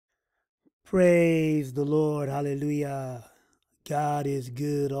Praise the Lord. Hallelujah. God is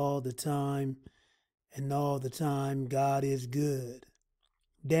good all the time, and all the time God is good.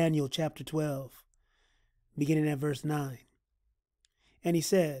 Daniel chapter 12, beginning at verse 9. And he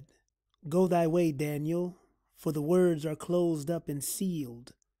said, Go thy way, Daniel, for the words are closed up and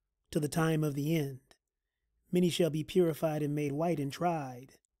sealed to the time of the end. Many shall be purified and made white and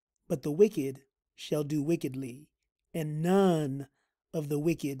tried, but the wicked shall do wickedly, and none of the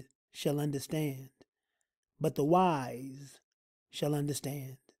wicked shall understand, but the wise shall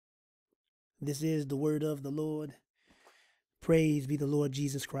understand. This is the word of the Lord. Praise be the Lord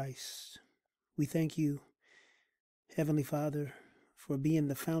Jesus Christ. We thank you, Heavenly Father, for being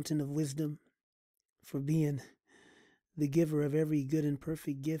the fountain of wisdom, for being the giver of every good and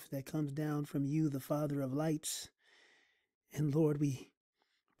perfect gift that comes down from you, the Father of lights. And Lord, we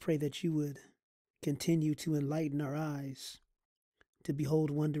pray that you would continue to enlighten our eyes to behold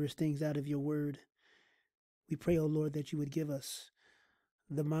wondrous things out of your word. We pray, O Lord, that you would give us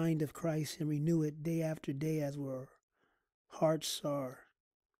the mind of Christ and renew it day after day as our hearts are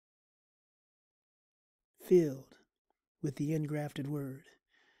filled with the engrafted word,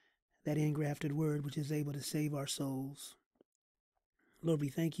 that engrafted word which is able to save our souls. Lord, we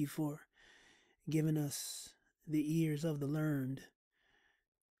thank you for giving us the ears of the learned,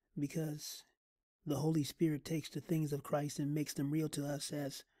 because the Holy Spirit takes the things of Christ and makes them real to us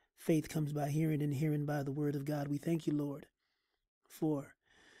as faith comes by hearing and hearing by the word of God. We thank you, Lord, for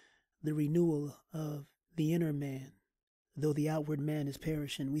the renewal of the inner man, though the outward man is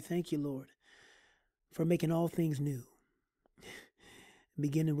perishing. We thank you, Lord, for making all things new,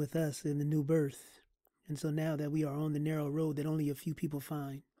 beginning with us in the new birth. And so now that we are on the narrow road that only a few people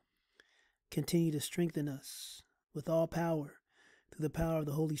find, continue to strengthen us with all power through the power of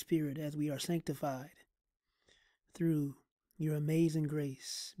the Holy Spirit as we are sanctified through your amazing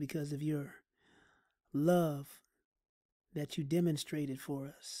grace, because of your love that you demonstrated for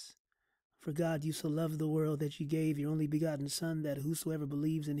us. For God, you so loved the world that you gave your only begotten Son, that whosoever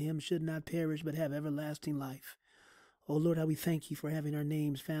believes in him should not perish but have everlasting life. Oh Lord, how we thank you for having our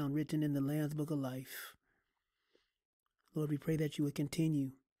names found written in the Lamb's Book of Life. Lord, we pray that you would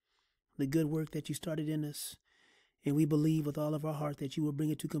continue the good work that you started in us, and we believe with all of our heart that you will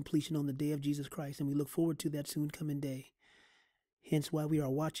bring it to completion on the day of Jesus Christ, and we look forward to that soon coming day. Hence why we are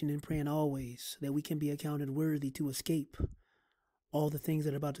watching and praying always, that we can be accounted worthy to escape all the things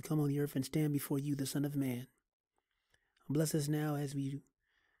that are about to come on the earth and stand before you, the Son of Man. Bless us now as we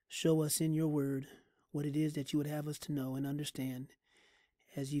show us in your word what it is that you would have us to know and understand,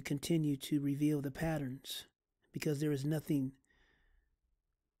 as you continue to reveal the patterns, because there is nothing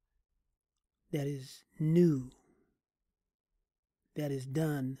that is new that is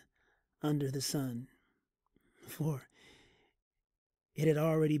done under the sun, for it had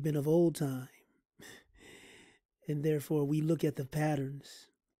already been of old time. And therefore we look at the patterns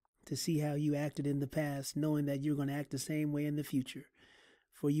to see how you acted in the past, knowing that you're going to act the same way in the future.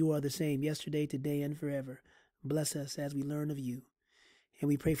 For you are the same yesterday, today, and forever. Bless us as we learn of you. And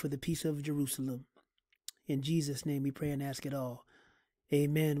we pray for the peace of Jerusalem. In Jesus' name we pray and ask it all.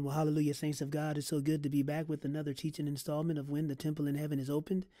 Amen. Well, hallelujah, saints of God. It's so good to be back with another teaching installment of When the Temple in Heaven is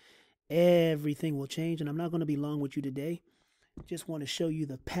Opened. Everything will change, and I'm not going to be long with you today. Just want to show you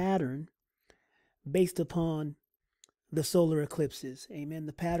the pattern based upon the solar eclipses. Amen.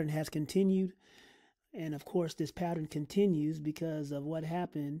 The pattern has continued. And of course, this pattern continues because of what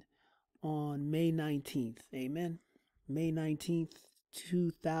happened on May 19th. Amen. May 19th,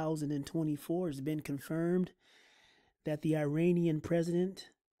 2024 has been confirmed that the Iranian president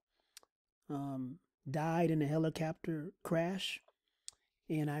died in a helicopter crash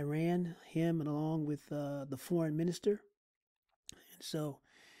in Iran, him and along with the foreign minister. And so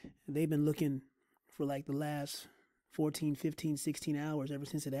they've been looking for like the last 14, 15, 16 hours ever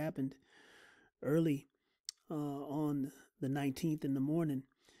since it happened early on the 19th in the morning.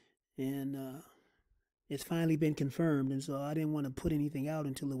 And it's finally been confirmed. And so I didn't want to put anything out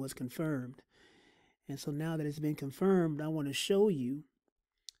until it was confirmed. And so now that it's been confirmed, I want to show you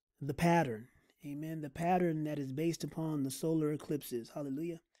the pattern. Amen. The pattern that is based upon the solar eclipses.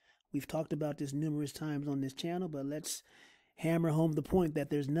 Hallelujah. We've talked about this numerous times on this channel, but let's hammer home the point that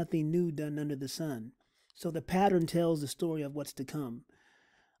there's nothing new done under the sun. So the pattern tells the story of what's to come.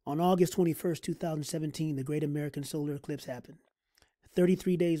 On August 21st, 2017, the Great American Solar Eclipse happened.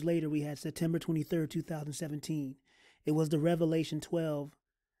 33 days later, we had September 23rd, 2017. It was the Revelation 12,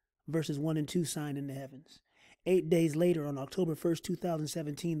 verses 1 and 2 sign in the heavens. 8 days later, on October 1st,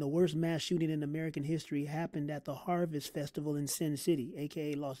 2017, the worst mass shooting in American history happened at the Harvest Festival in Sin City,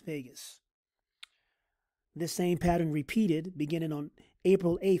 a.k.a. Las Vegas. This same pattern repeated beginning on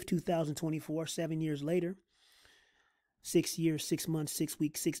April 8th, 2024, 7 years later, 6 years, 6 months, 6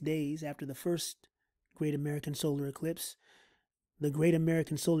 weeks, 6 days after the first Great American Solar Eclipse. The Great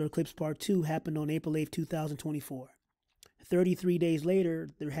American Solar Eclipse Part 2 happened on April 8th, 2024. 33 days later,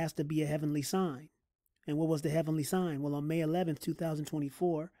 there has to be a heavenly sign. And what was the heavenly sign? Well, on May 11th,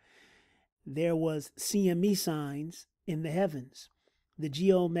 2024, there was CME signs in the heavens. The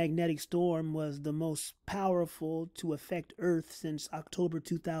geomagnetic storm was the most powerful to affect Earth since October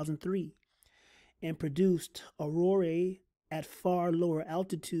 2003 and produced aurorae at far lower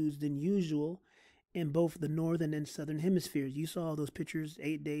altitudes than usual in both the northern and southern hemispheres. You saw those pictures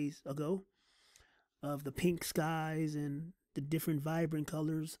 8 days ago of the pink skies and the different vibrant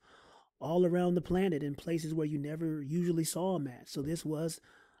colors all around the planet in places where you never usually saw them at. So this was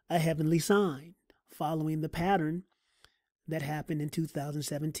a heavenly sign following the pattern that happened in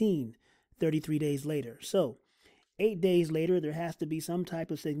 2017, 33 days later. So 8 days later, there has to be some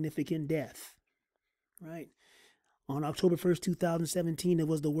type of significant death, right? On October 1st, 2017, it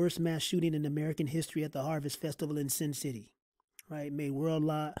was the worst mass shooting in American history at the Harvest Festival in Sin City, right? Made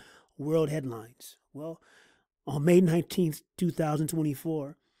world headlines. Well, on May 19th,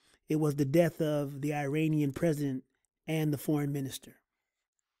 2024, it was the death of the Iranian president and the foreign minister,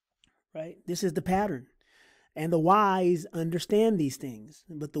 right? This is the pattern. And the wise understand these things,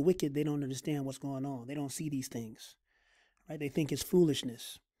 but the wicked, they don't understand what's going on. They don't see these things, right? They think it's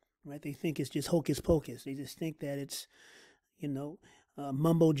foolishness, right? They think it's just hocus pocus. They just think that it's,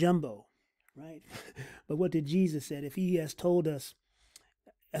 mumbo jumbo, right? But what did Jesus say? If he has told us,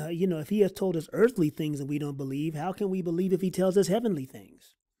 if he has told us earthly things and we don't believe, how can we believe if he tells us heavenly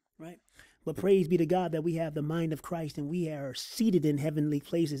things, right? But praise be to God that we have the mind of Christ and we are seated in heavenly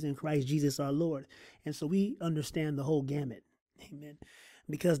places in Christ Jesus our Lord. And so we understand the whole gamut. Amen.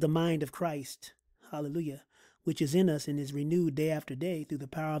 Because the mind of Christ, hallelujah, which is in us and is renewed day after day through the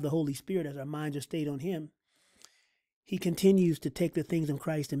power of the Holy Spirit as our minds are stayed on him, he continues to take the things of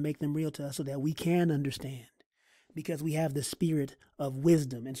Christ and make them real to us so that we can understand because we have the spirit of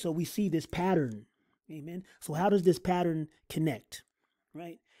wisdom. And so we see this pattern. Amen. So how does this pattern connect,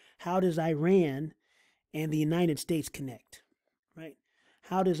 right? How does Iran and the United States connect, right?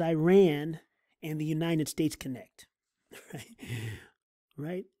 How does Iran and the United States connect, right?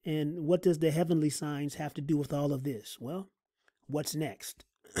 Right? And what does the heavenly signs have to do with all of this? Well, what's next?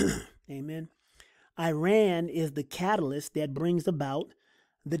 Amen. Iran is the catalyst that brings about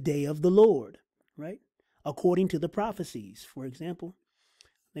the day of the Lord, right? According to the prophecies. For example,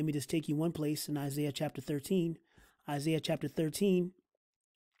 let me just take you one place in Isaiah chapter 13. Isaiah chapter 13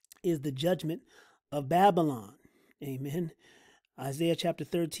 is the judgment of Babylon. Amen. Isaiah chapter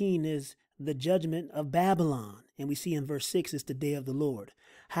 13 is the judgment of Babylon. And we see in verse 6, it's the day of the Lord.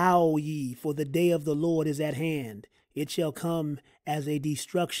 Howl ye, for the day of the Lord is at hand. It shall come as a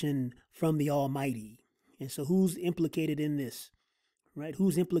destruction from the Almighty. And so who's implicated in this, right?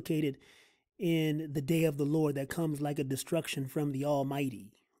 Who's implicated in the day of the Lord that comes like a destruction from the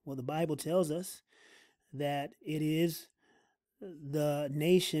Almighty? Well, the Bible tells us that it is the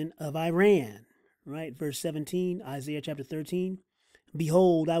nation of Iran, right? Verse 17, Isaiah chapter 13.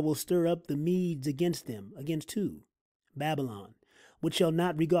 Behold, I will stir up the Medes against them. Against who? Babylon, which shall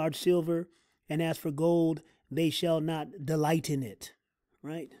not regard silver, and as for gold, they shall not delight in it,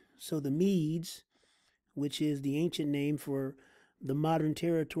 right? So the Medes, which is the ancient name for the modern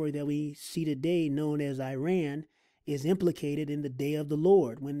territory that we see today known as Iran, is implicated in the day of the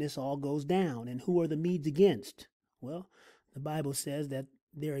Lord when this all goes down. And who are the Medes against? Well, the Bible says that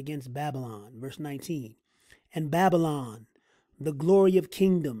they're against Babylon, verse 19. And Babylon, the glory of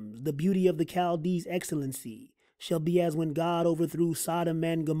kingdoms, the beauty of the Chaldees' excellency, shall be as when God overthrew Sodom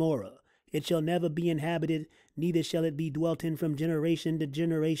and Gomorrah. It shall never be inhabited, neither shall it be dwelt in from generation to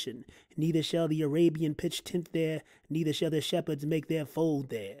generation. Neither shall the Arabian pitch tent there, neither shall the shepherds make their fold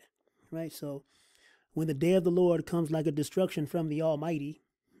there. Right? So when the day of the Lord comes like a destruction from the Almighty,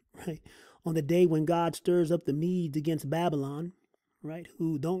 right? On the day when God stirs up the Medes against Babylon, right?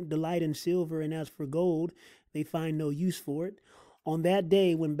 Who don't delight in silver, and as for gold, they find no use for it. On that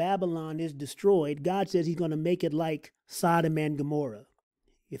day when Babylon is destroyed, God says he's going to make it like Sodom and Gomorrah.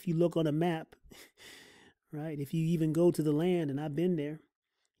 If you look on a map, right, if you even go to the land, and I've been there,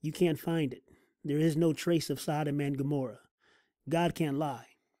 you can't find it. There is no trace of Sodom and Gomorrah. God can't lie.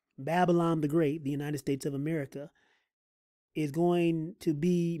 Babylon the Great, the United States of America, is going to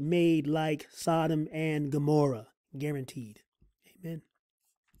be made like Sodom and Gomorrah, guaranteed. Amen.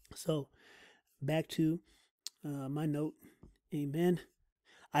 So back to my note. Amen.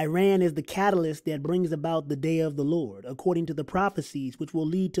 Iran is the catalyst that brings about the day of the Lord, according to the prophecies, which will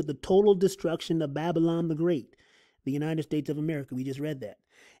lead to the total destruction of Babylon the Great, the United States of America. We just read that.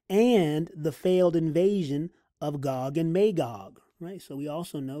 And the failed invasion of Gog and Magog, right? So we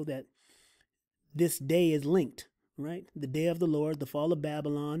also know that this day is linked, right? The day of the Lord, the fall of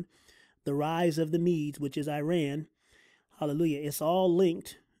Babylon, the rise of the Medes, which is Iran. Hallelujah. It's all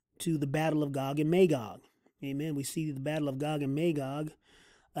linked to the battle of Gog and Magog. Amen. We see the battle of Gog and Magog.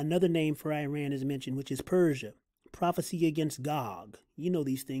 Another name for Iran is mentioned, which is Persia. Prophecy against Gog. You know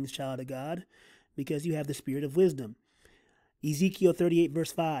these things, child of God, because you have the spirit of wisdom. Ezekiel 38,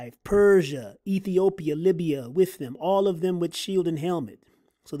 verse 5. Persia, Ethiopia, Libya, with them, all of them with shield and helmet.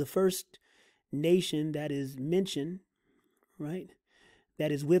 So the first nation that is mentioned, right,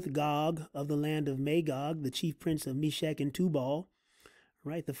 that is with Gog of the land of Magog, the chief prince of Meshech and Tubal,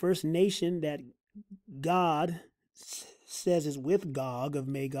 right? The first nation that God says is with Gog of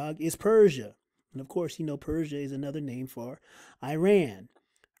Magog is Persia. And of course, you know, Persia is another name for Iran,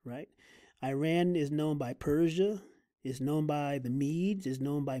 right? Iran is known by Persia, is known by the Medes, is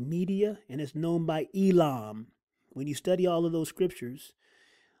known by Media, and it's known by Elam. When you study all of those scriptures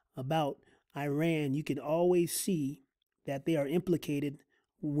about Iran, you can always see that they are implicated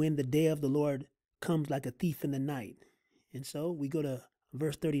when the day of the Lord comes like a thief in the night. And so we go to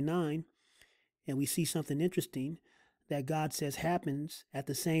verse 39, and we see something interesting that God says happens at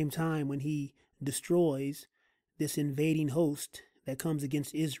the same time when he destroys this invading host that comes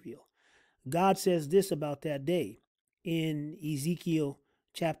against Israel. God says this about that day in Ezekiel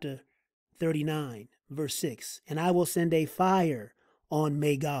chapter 39, verse 6. And I will send a fire on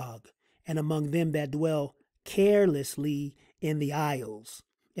Magog and among them that dwell carelessly in the isles,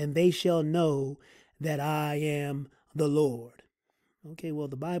 and they shall know that I am the Lord. Okay, well,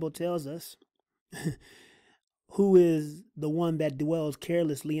 the Bible tells us who is the one that dwells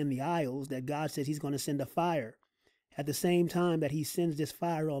carelessly in the isles, that God says he's going to send a fire. At the same time that he sends this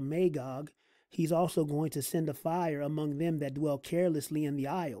fire on Magog, he's also going to send a fire among them that dwell carelessly in the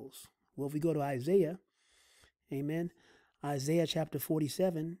isles. Well, if we go to Isaiah, amen, Isaiah chapter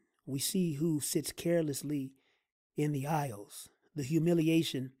 47, we see who sits carelessly in the isles, the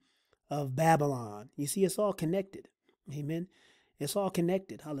humiliation of Babylon. You see, it's all connected. Amen. It's all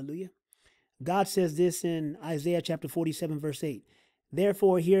connected. Hallelujah. God says this in Isaiah chapter 47, verse 8.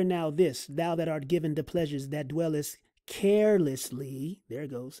 Therefore, hear now this, thou that art given to pleasures, that dwellest carelessly, there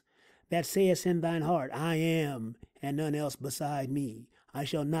it goes, that sayest in thine heart, I am, and none else beside me. I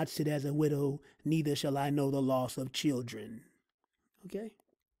shall not sit as a widow, neither shall I know the loss of children. Okay?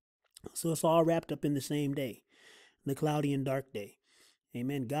 So it's all wrapped up in the same day, the cloudy and dark day.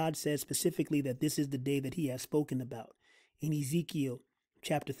 Amen. God says specifically that this is the day that he has spoken about. In Ezekiel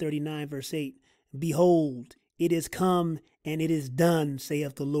chapter 39, verse 8, behold, it is come and it is done,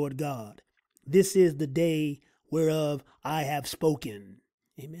 saith the Lord God. This is the day whereof I have spoken.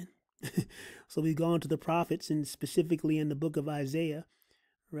 Amen. So we've gone to the prophets, and specifically in the book of Isaiah,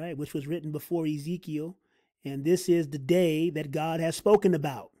 right, which was written before Ezekiel. And this is the day that God has spoken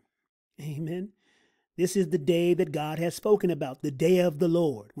about. Amen. This is the day that God has spoken about, the day of the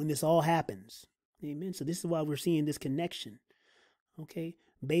Lord, when this all happens. Amen. So this is why we're seeing this connection, okay,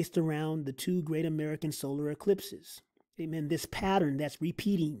 based around the two great American solar eclipses. Amen. This pattern that's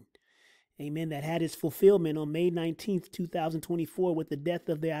repeating, amen, that had its fulfillment on May 19th, 2024 with the death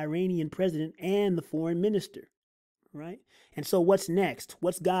of the Iranian president and the foreign minister, right? And so what's next?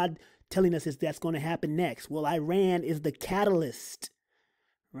 What's God telling us is that's going to happen next? Well, Iran is the catalyst,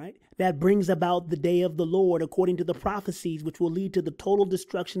 right, that brings about the day of the Lord according to the prophecies, which will lead to the total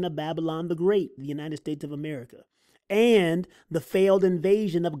destruction of Babylon the Great, the United States of America, and the failed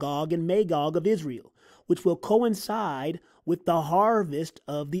invasion of Gog and Magog of Israel, which will coincide with the harvest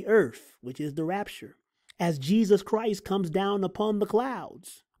of the earth, which is the rapture, as Jesus Christ comes down upon the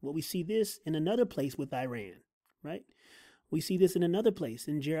clouds. Well, we see this in another place with Iran, right? We see this in another place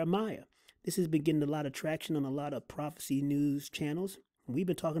in Jeremiah. This has been getting a lot of traction on a lot of prophecy news channels. We've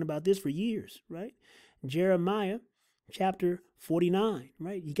been talking about this for years, right? Jeremiah chapter 49,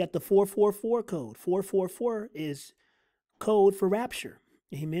 right? You got the 444 code. 444 is code for rapture.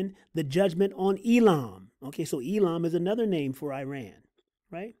 Amen. The judgment on Elam. Okay, so Elam is another name for Iran,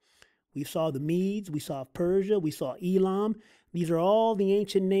 right? We saw the Medes, we saw Persia, we saw Elam. These are all the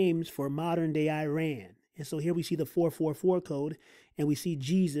ancient names for modern day Iran. And so here we see the 444 code, and we see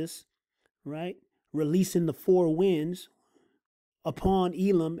Jesus, right, releasing the four winds upon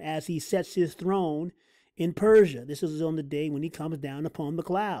Elam as he sets his throne in Persia. This is on the day when he comes down upon the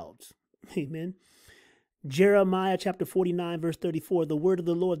clouds. Amen. Jeremiah chapter 49, verse 34, the word of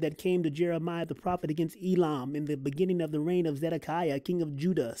the Lord that came to Jeremiah the prophet against Elam in the beginning of the reign of Zedekiah, king of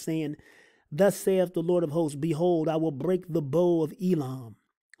Judah, saying, Thus saith the Lord of hosts, Behold, I will break the bow of Elam,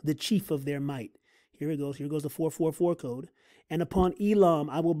 the chief of their might. Here it goes. Here goes the 444 code. And upon Elam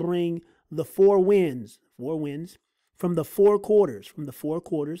I will bring the four winds, from the four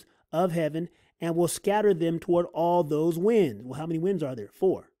quarters of heaven, and will scatter them toward all those winds. Well, how many winds are there?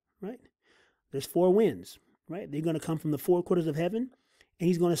 Four, right? There's four winds, right? They're going to come from the four quarters of heaven, and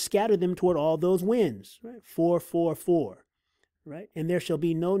he's going to scatter them toward all those winds, right? 444, right? And there shall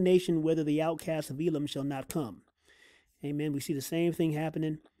be no nation whither the outcasts of Elam shall not come. Amen. We see the same thing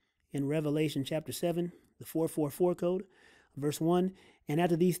happening in Revelation chapter 7, the 444 code, verse 1. And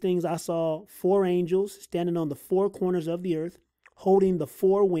after these things I saw four angels standing on the four corners of the earth, holding the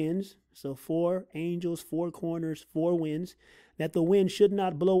four winds. So four angels, four corners, four winds, that the wind should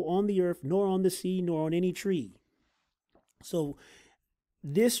not blow on the earth, nor on the sea, nor on any tree. So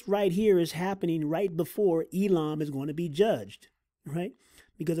this right here is happening right before Elam is going to be judged, right?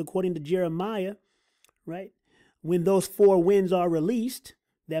 Because according to Jeremiah, right, when those four winds are released,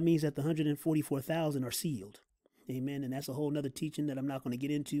 that means that the 144,000 are sealed. Amen. And that's a whole nother teaching that I'm not going to get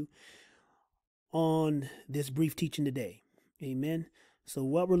into on this brief teaching today. Amen. So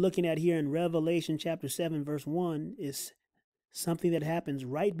what we're looking at here in Revelation chapter 7, verse 1 is something that happens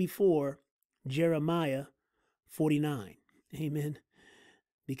right before Jeremiah 49. Amen.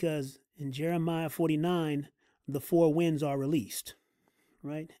 Because in Jeremiah 49, the four winds are released,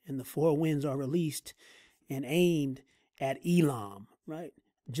 right? And the four winds are released and aimed at Elam, right?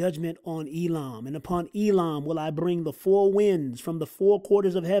 Judgment on Elam. And upon Elam will I bring the four winds from the four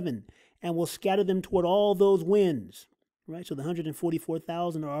quarters of heaven, and will scatter them toward all those winds, right? So the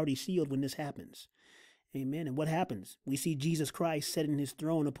 144,000 are already sealed when this happens. Amen. And what happens? We see Jesus Christ setting his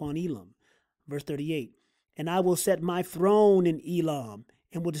throne upon Elam. Verse 38, and I will set my throne in Elam,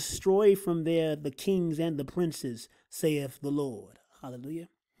 and will destroy from there the kings and the princes, saith the Lord. Hallelujah.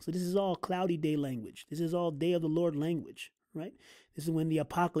 So this is all cloudy day language. This is all day of the Lord language, right? This is when the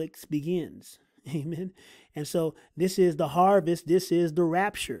apocalypse begins. Amen. And so this is the harvest. This is the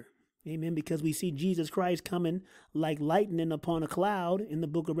rapture. Amen. Because we see Jesus Christ coming like lightning upon a cloud in the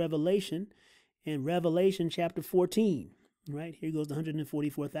book of Revelation, in Revelation chapter 14, right? Here goes the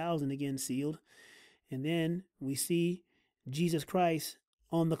 144,000 again sealed. And then we see Jesus Christ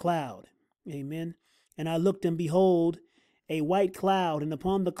on the cloud. Amen. And I looked, and behold, a white cloud, and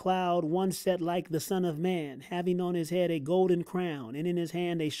upon the cloud one set like the Son of Man, having on his head a golden crown, and in his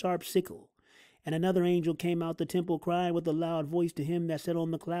hand a sharp sickle. And another angel came out the temple, crying with a loud voice to him that sat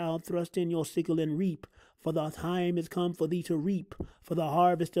on the cloud, Thrust in your sickle and reap, for the time is come for thee to reap, for the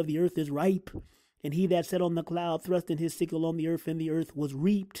harvest of the earth is ripe. And he that sat on the cloud thrust in his sickle on the earth, and the earth was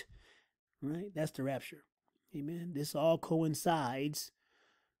reaped. Right? That's the rapture. Amen. This all coincides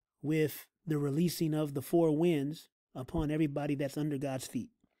with the releasing of the four winds upon everybody that's under God's feet.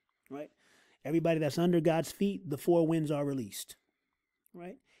 Right? Everybody that's under God's feet, the four winds are released.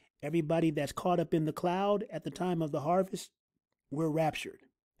 Right? Everybody that's caught up in the cloud at the time of the harvest, we're raptured.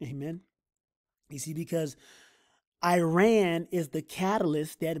 Amen. You see, because Iran is the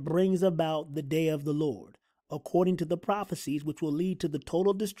catalyst that brings about the day of the Lord, according to the prophecies, which will lead to the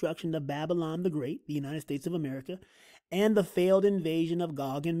total destruction of Babylon the Great, the United States of America, and the failed invasion of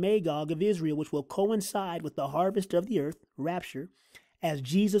Gog and Magog of Israel, which will coincide with the harvest of the earth, rapture, as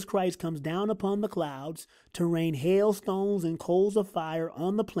Jesus Christ comes down upon the clouds to rain hailstones and coals of fire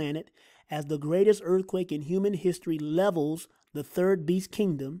on the planet, as the greatest earthquake in human history levels the third beast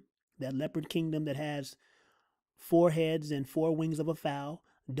kingdom, that leopard kingdom that has 4 heads and 4 wings of a fowl,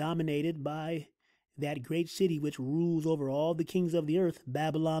 dominated by that great city which rules over all the kings of the earth,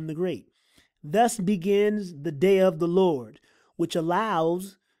 Babylon the Great. Thus begins the day of the Lord, which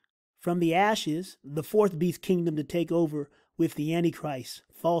allows from the ashes the 4th beast kingdom to take over with the Antichrist,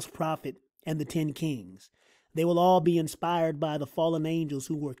 false prophet, and the 10 kings. They will all be inspired by the fallen angels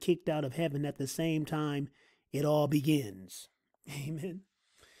who were kicked out of heaven at the same time it all begins. Amen.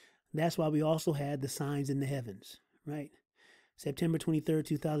 That's why we also had the signs in the heavens, right? September 23rd,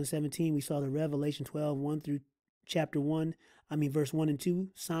 2017, we saw the Revelation 12, 1 through verse 1 and 2,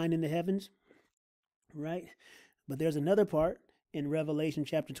 sign in the heavens, right? But there's another part in Revelation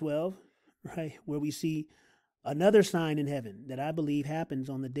chapter 12, right, where we see another sign in heaven that I believe happens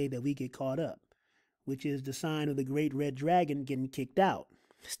on the day that we get caught up, which is the sign of the great red dragon getting kicked out,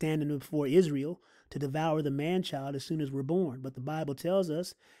 standing before Israel to devour the man-child as soon as we're born. But the Bible tells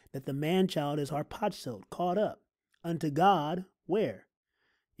us that the man-child is harpazo, caught up unto God, where?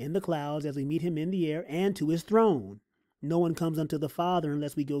 In the clouds, as we meet him in the air, and to his throne. No one comes unto the Father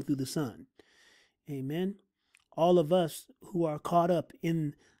unless we go through the Son. Amen. All of us who are caught up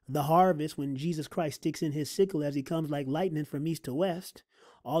in the harvest when Jesus Christ sticks in his sickle as he comes like lightning from east to west,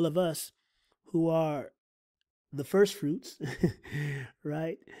 all of us who are the first fruits,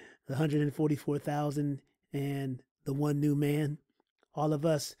 right? The 144,000 and the one new man, all of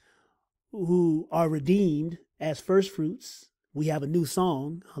us who are redeemed as first fruits, we have a new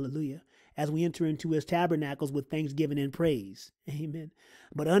song, hallelujah, as we enter into his tabernacles with thanksgiving and praise. Amen.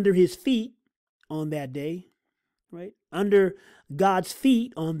 But under his feet on that day, right? Under God's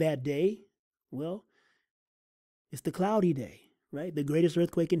feet on that day, well, it's the cloudy day, right? The greatest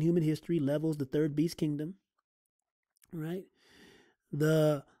earthquake in human history levels the third beast kingdom, right?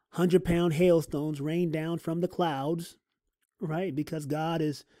 The 100-pound hailstones rain down from the clouds, right? Because God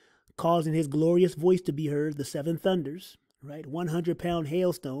is causing his glorious voice to be heard, the seven thunders, right? 100-pound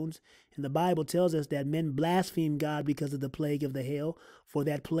hailstones. And the Bible tells us that men blaspheme God because of the plague of the hail, for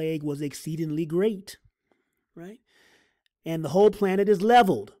that plague was exceedingly great, right? And the whole planet is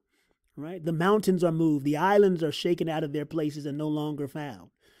leveled, right? The mountains are moved. The islands are shaken out of their places and no longer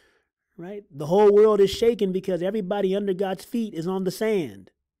found, right? The whole world is shaken because everybody under God's feet is on the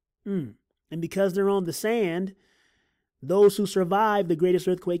sand. And because they're on the sand, those who survive the greatest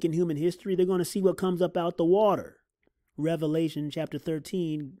earthquake in human history, they're going to see what comes up out the water. Revelation chapter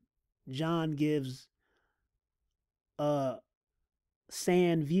 13, John gives a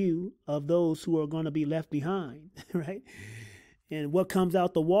sand view of those who are going to be left behind, right? And what comes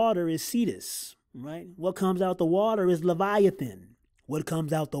out the water is Cetus, right? What comes out the water is Leviathan. What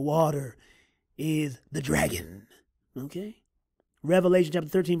comes out the water is the dragon, okay? Revelation chapter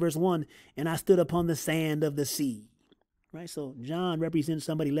 13, verse 1, and I stood upon the sand of the sea, right? So John represents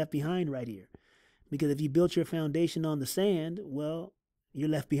somebody left behind right here. Because if you built your foundation on the sand, well, you're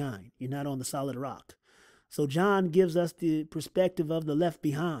left behind. You're not on the solid rock. So John gives us the perspective of the left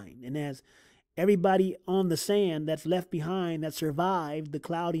behind. And as everybody on the sand that's left behind, that survived the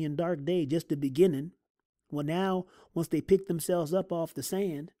cloudy and dark day, just the beginning, well, now, once they pick themselves up off the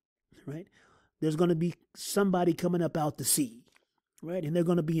sand, right, there's going to be somebody coming up out the sea, right? And they're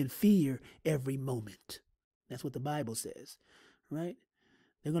going to be in fear every moment. That's what the Bible says, right?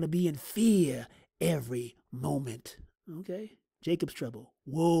 They're going to be in fear every moment, okay? Jacob's trouble.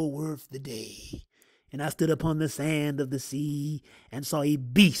 Woe worth the day. And I stood upon the sand of the sea and saw a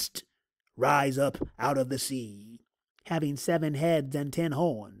beast rise up out of the sea, having 7 heads and 10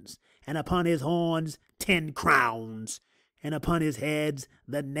 horns, and upon his horns 10 crowns, and upon his heads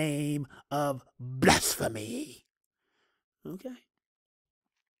the name of blasphemy. Okay?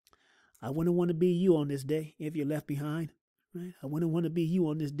 I wouldn't want to be you on this day if you're left behind. Right? I wouldn't want to be you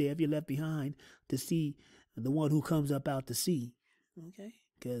on this day if you're left behind to see the one who comes up out to sea. Okay?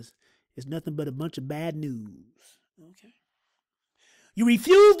 Because it's nothing but a bunch of bad news. Okay? You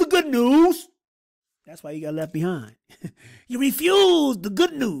refuse the good news. That's why you got left behind. You refuse the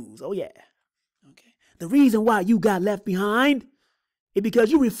good news. Oh, yeah. Okay. The reason why you got left behind is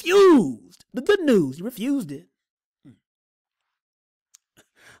because you refused the good news. You refused it.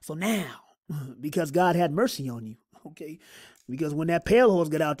 So now, because God had mercy on you, okay, because when that pale horse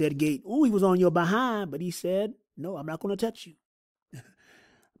got out that gate, he was on your behind, but he said, no, I'm not going to touch you.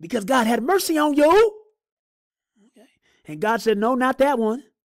 Because God had mercy on you. Okay. And God said, no, not that one.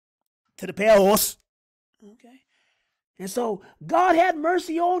 To the pale horse. Okay. And so God had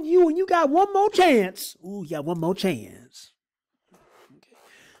mercy on you, and you got one more chance. You got one more chance. Okay.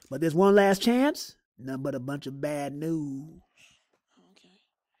 But there's one last chance. Nothing but a bunch of bad news.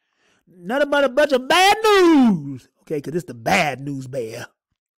 Nothing but a bunch of bad news. Okay, because it's the bad news bear.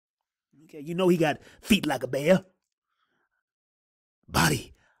 Okay, you know he got feet like a bear.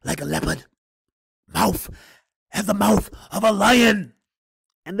 Body like a leopard. Mouth as the mouth of a lion.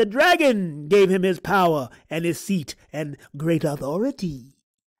 And the dragon gave him his power and his seat and great authority.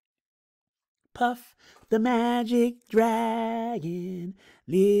 Puff the magic dragon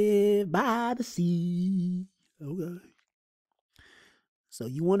lived by the sea. Okay. So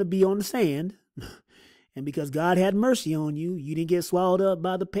you want to be on the sand, and because God had mercy on you, you didn't get swallowed up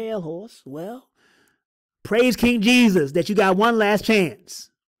by the pale horse. Well, praise King Jesus that you got one last chance.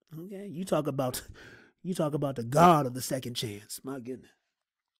 Okay, you talk about the God of the second chance. My goodness,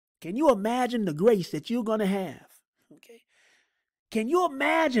 can you imagine the grace that you're gonna have? Okay, can you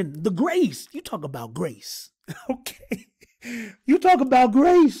imagine the grace? You talk about grace. Okay, you talk about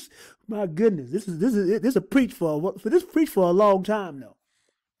grace. My goodness, this is a preach for a long time though.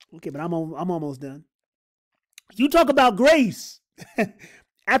 Okay, but I'm almost done. You talk about grace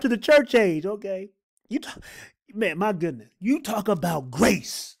after the church age, okay? Man, my goodness. You talk about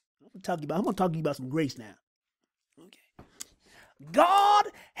grace. I'm gonna talk to you about some grace now. Okay. God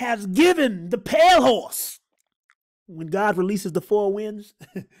has given the pale horse, when God releases the four winds,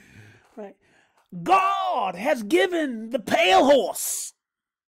 right? God has given the pale horse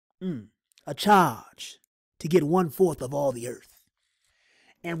a charge to get 1/4 of all the earth.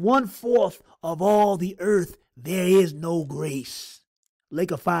 And 1/4 of all the earth, there is no grace.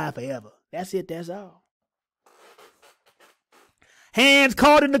 Lake of fire forever. That's it, that's all. Hands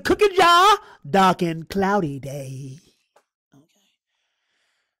caught in the cookie jar, dark and cloudy day. Okay.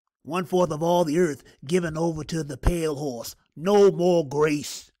 1/4 of all the earth given over to the pale horse. No more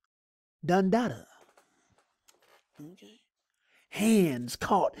grace. Dundada. Okay. Hands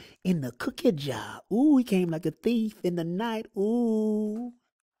caught in the cookie jar. Ooh, he came like a thief in the night. Ooh.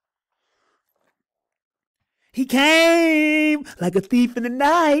 He came like a thief in the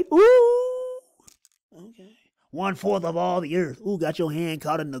night. Ooh. Okay. 1/4 of all the earth. Ooh, got your hand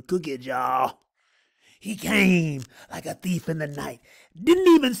caught in the cookie jar. He came like a thief in the night.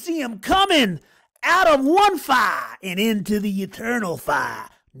 Didn't even see him coming out of one fire and into the eternal fire.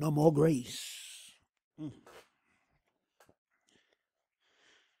 No more grace.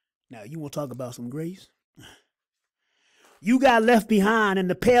 Now, you want to talk about some grace? You got left behind and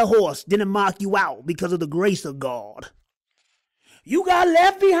the pale horse didn't mark you out because of the grace of God. You got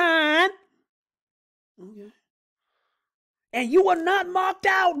left behind. Okay. And you were not marked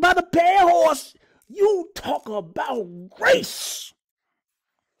out by the pale horse. You talk about grace.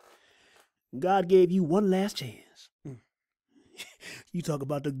 God gave you one last chance. You talk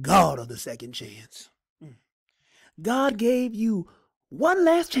about the God of the second chance. God gave you one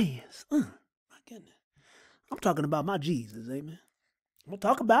last chance. My goodness. I'm talking about my Jesus, amen. I'm going to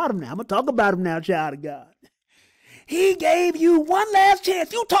talk about him now. I'm going to talk about him now, child of God. He gave you one last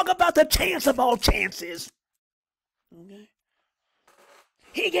chance. You talk about the chance of all chances. Okay.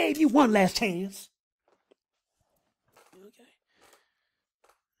 He gave you one last chance. Okay.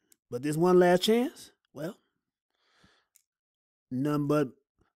 But this one last chance, well, none but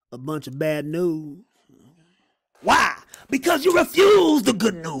a bunch of bad news. Why? Because you refused the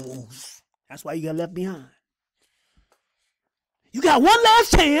good news. That's why you got left behind. You got one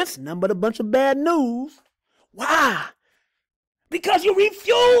last chance, none but a bunch of bad news. Why? Because you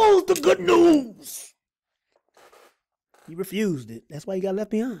refused the good news. You refused it. That's why you got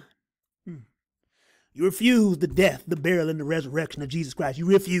left behind. You refused the death, the burial, and the resurrection of Jesus Christ. You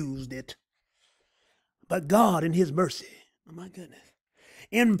refused it. But God in his mercy, oh my goodness,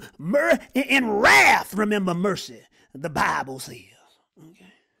 in wrath, remember mercy, the Bible says.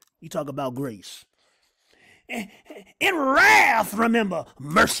 Okay. You talk about grace. In wrath, remember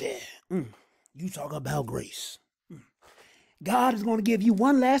mercy. You talk about grace. God is going to give you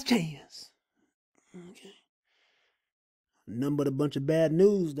one last chance. Okay. None but a bunch of bad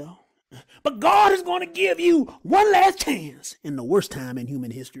news, though. But God is going to give you one last chance in the worst time in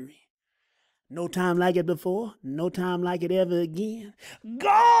human history. No time like it before. No time like it ever again.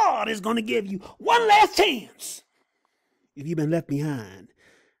 God is going to give you one last chance. If you've been left behind,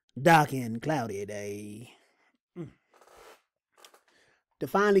 dark and cloudy day, to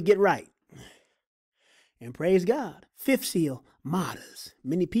finally get right. And praise God. Fifth seal, martyrs.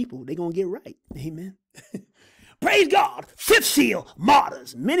 Many people, they're going to get right. Amen. Praise God. Fifth seal,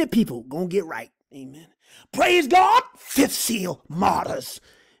 martyrs. Many people going to get right. Amen. Praise God. Fifth seal, martyrs.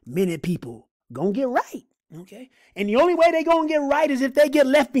 Many people going to get right. Okay. And the only way they going to get right is if they get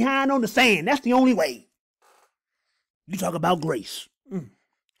left behind on the sand. That's the only way. You talk about grace.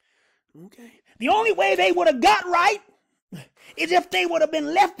 Okay. The only way they would have got right is if they would have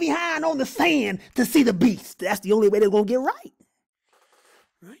been left behind on the sand to see the beast. That's the only way they're going to get right.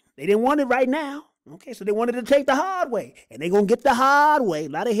 Right? They didn't want it right now. Okay, so they wanted to take the hard way. And they're going to get the hard way. A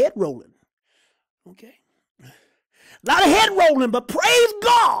lot of head rolling. Okay. A lot of head rolling, but praise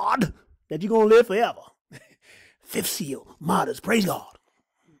God that you're going to live forever. Fifth seal, martyrs, praise God.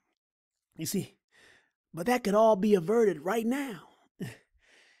 You see, but that could all be averted right now.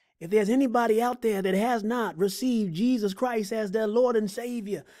 If there's anybody out there that has not received Jesus Christ as their Lord and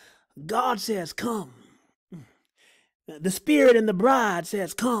Savior, God says, come. The Spirit and the bride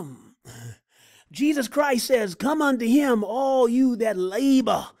says, come. Jesus Christ says, come unto him, all you that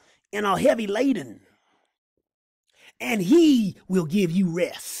labor and are heavy laden, and he will give you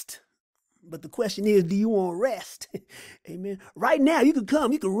rest. But the question is, do you want rest? Amen. Right now, you can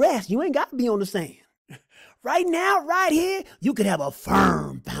come, you can rest. You ain't got to be on the sand. Right now, right here, you could have a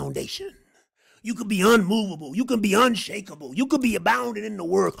firm foundation. You could be unmovable. You can be unshakable. You could be abounding in the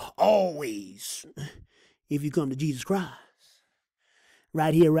work always if you come to Jesus Christ.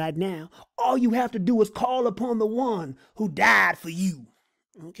 Right here, right now, all you have to do is call upon the one who died for you.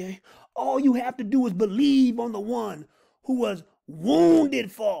 Okay? All you have to do is believe on the one who was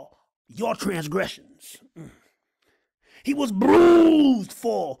wounded for your transgressions. He was bruised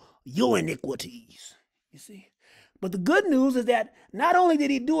for your iniquities. You see? But the good news is that not only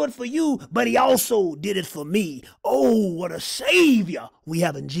did he do it for you, but he also did it for me. Oh, what a Savior we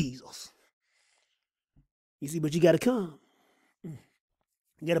have in Jesus. You see, but you got to come.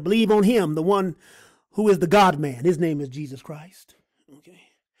 You got to believe on him, the one who is the God-man. His name is Jesus Christ. Okay.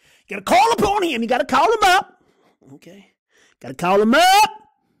 You got to call upon him. You got to call him up. Okay. Got to call him up.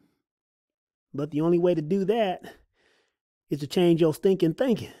 But the only way to do that is to change your stinking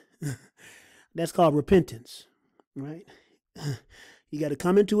thinking. That's called repentance. Right? You got to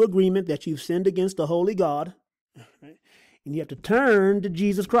come into agreement that you've sinned against the holy God, right? And you have to turn to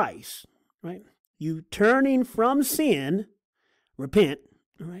Jesus Christ, right? You turning from sin, repent,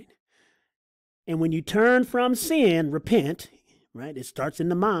 right? And when you turn from sin, repent, right? It starts in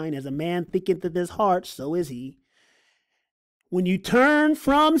the mind. As a man thinketh in his heart, so is he. When you turn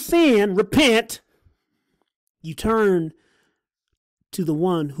from sin, repent, you turn to the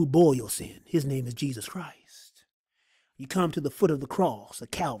one who bore your sin. His name is Jesus Christ. You come to the foot of the cross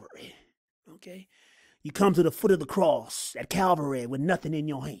at Calvary, okay? You come to the foot of the cross at Calvary with nothing in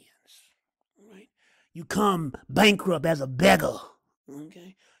your hands, right? You come bankrupt as a beggar,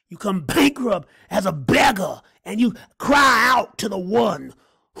 okay? You come bankrupt as a beggar, and you cry out to the one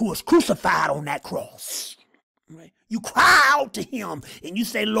who was crucified on that cross, right? You cry out to him, and you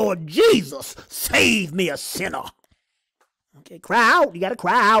say, Lord Jesus, save me a sinner. Okay, cry out. You got to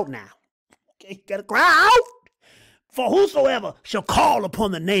cry out now. Okay, you got to cry out. For whosoever shall call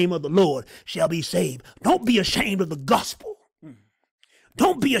upon the name of the Lord shall be saved. Don't be ashamed of the gospel.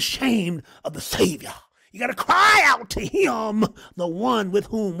 Don't be ashamed of the Savior. You got to cry out to him, the one with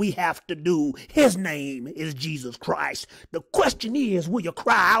whom we have to do. His name is Jesus Christ. The question is, will you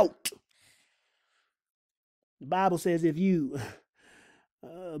cry out? The Bible says if you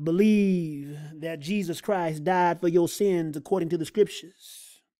believe that Jesus Christ died for your sins according to the scriptures,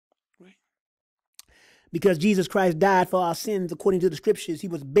 because Jesus Christ died for our sins according to the scriptures. He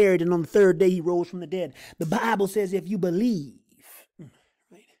was buried, and on the third day he rose from the dead. The Bible says if you believe,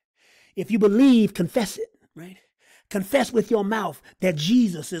 right? If you believe, confess it, right? Confess with your mouth that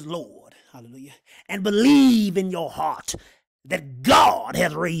Jesus is Lord. Hallelujah. And believe in your heart that God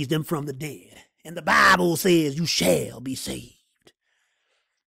has raised him from the dead. And the Bible says you shall be saved.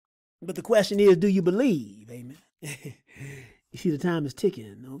 But the question is, do you believe? Amen. You see, the time is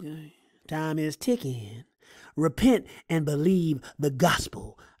ticking, okay? Time is ticking. Repent and believe the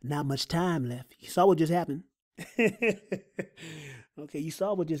gospel. Not much time left. You saw what just happened. Okay, you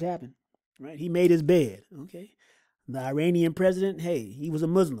saw what just happened, right? He made his bed, okay? The Iranian president, hey, he was a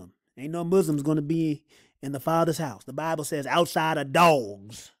Muslim. Ain't no Muslims going to be in the Father's house. The Bible says outside are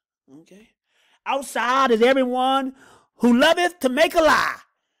dogs, okay? Outside is everyone who loveth to make a lie,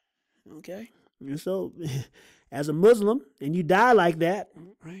 okay? And so, as a Muslim, and you die like that,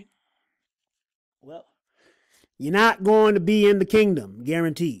 right? Well, you're not going to be in the kingdom,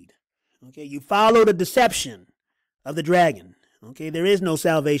 guaranteed. Okay, you follow the deception of the dragon. Okay, there is no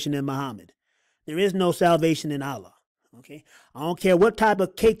salvation in Muhammad. There is no salvation in Allah. Okay, I don't care what type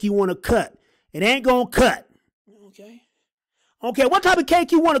of cake you want to cut. It ain't going to cut. Okay, I don't care what type of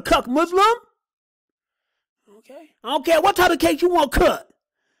cake you want to cut, Muslim. Okay, I don't care what type of cake you want to cut.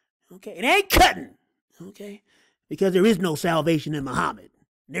 Okay, it ain't cutting. Okay, because there is no salvation in Muhammad.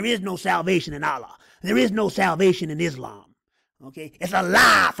 There is no salvation in Allah. There is no salvation in Islam. Okay? It's a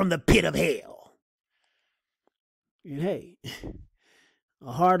lie from the pit of hell. And hey,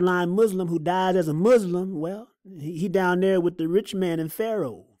 a hardline Muslim who dies as a Muslim, well, he down there with the rich man and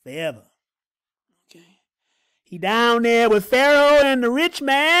Pharaoh forever. Okay? He down there with Pharaoh and the rich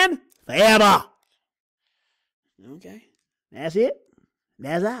man forever. Okay? That's it.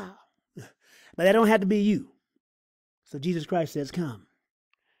 That's all. But that don't have to be you. So Jesus Christ says, come.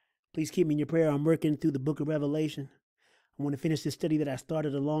 Please keep me in your prayer. I'm working through the book of Revelation. I want to finish this study that I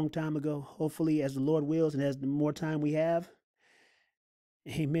started a long time ago. Hopefully, as the Lord wills and as the more time we have,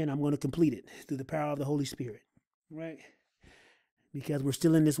 amen, I'm going to complete it through the power of the Holy Spirit, right? Because we're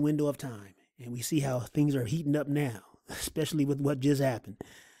still in this window of time, and we see how things are heating up now, especially with what just happened,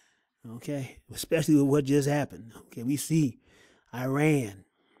 okay? Especially with what just happened, okay? We see Iran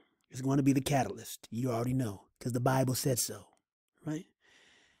is going to be the catalyst. You already know, because the Bible said so, right?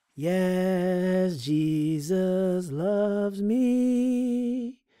 Yes, Jesus loves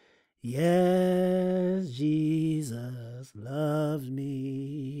me. Yes, Jesus loves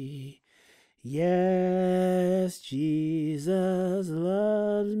me. Yes, Jesus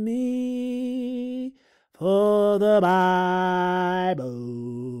loves me. For the Bible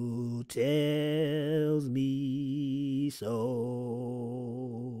tells me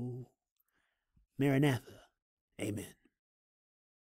so. Maranatha. Amen.